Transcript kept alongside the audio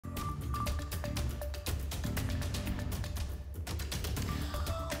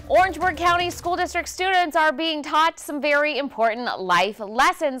Orangeburg County School District students are being taught some very important life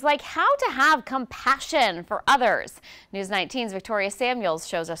lessons, like how to have compassion for others. News 19's Victoria Samuels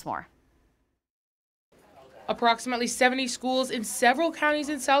shows us more. Approximately 70 schools in several counties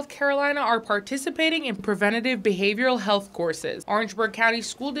in South Carolina are participating in preventative behavioral health courses. Orangeburg County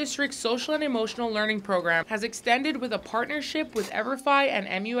School District's Social and Emotional Learning Program has extended with a partnership with EVERFI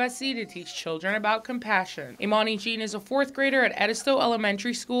and MUSC to teach children about compassion. Imani Jean is a 4th grader at Edisto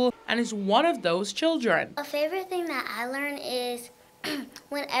Elementary School and is one of those children. A favorite thing that I learned is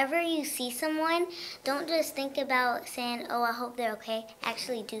whenever you see someone, don't just think about saying, oh, I hope they're okay.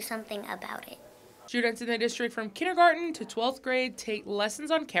 Actually do something about it. Students in the district from kindergarten to 12th grade take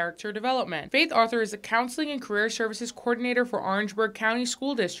lessons on character development. Faith Arthur is the Counseling and Career Services Coordinator for Orangeburg County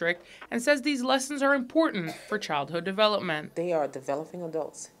School District and says these lessons are important for childhood development. They are developing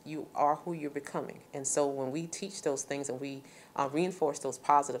adults. You are who you're becoming. And so when we teach those things and we reinforce those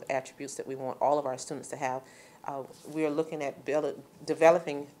positive attributes that we want all of our students to have, we are looking at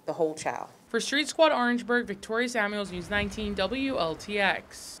developing the whole child. For Street Squad Orangeburg, Victoria Samuels, News 19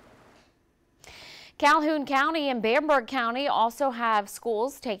 WLTX. Calhoun County and Bamberg County also have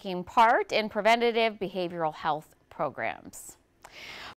schools taking part in preventative behavioral health programs.